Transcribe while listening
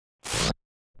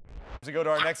We go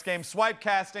to our next game,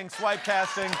 Swipecasting.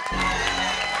 Swipecasting.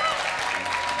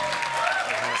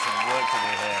 There's some work to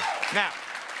do here. Now,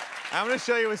 I'm going to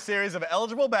show you a series of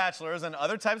eligible bachelors and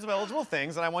other types of eligible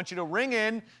things, and I want you to ring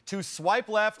in to swipe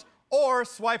left or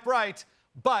swipe right,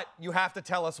 but you have to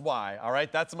tell us why, all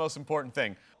right? That's the most important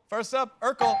thing. First up,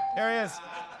 Urkel. Here he is.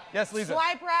 Yes, Lisa.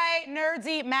 Swipe right, nerds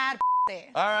eat mad pussy.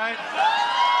 All right.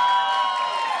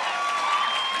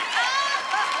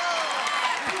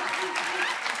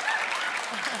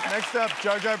 Next up,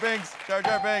 Jar Jar Binks. Jar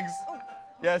Jar Binks.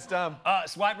 Yes, Tom.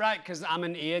 Swipe right, because I'm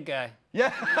an ear guy. Yeah.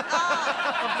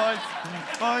 Points.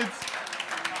 Points.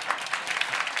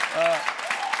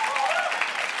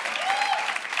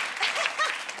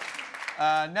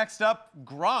 Next up,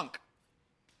 Gronk.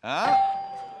 Huh?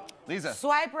 Lisa.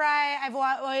 Swipe right, I've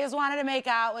always wanted to make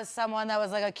out with someone that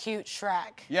was like a cute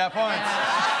Shrek. Yeah, points.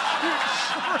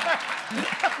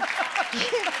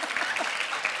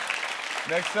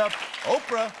 Next up,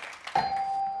 Oprah.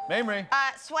 Mamrie.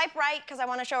 Swipe right, because I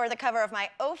want to show her the cover of my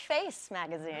O Face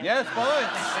magazine. Yes,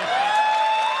 points.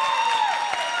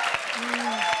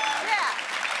 Yeah.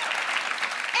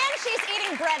 And she's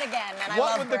eating bread again, and I love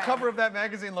What would the bread. cover of that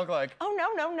magazine look like? Oh,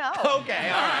 no, no, no. Okay,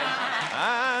 all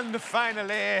right. And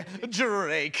finally,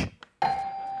 Drake.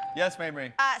 Yes,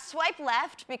 Mamrie. Swipe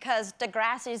left, because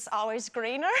Degrassi's always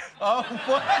greener. Oh,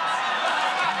 what?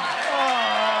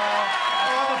 Oh.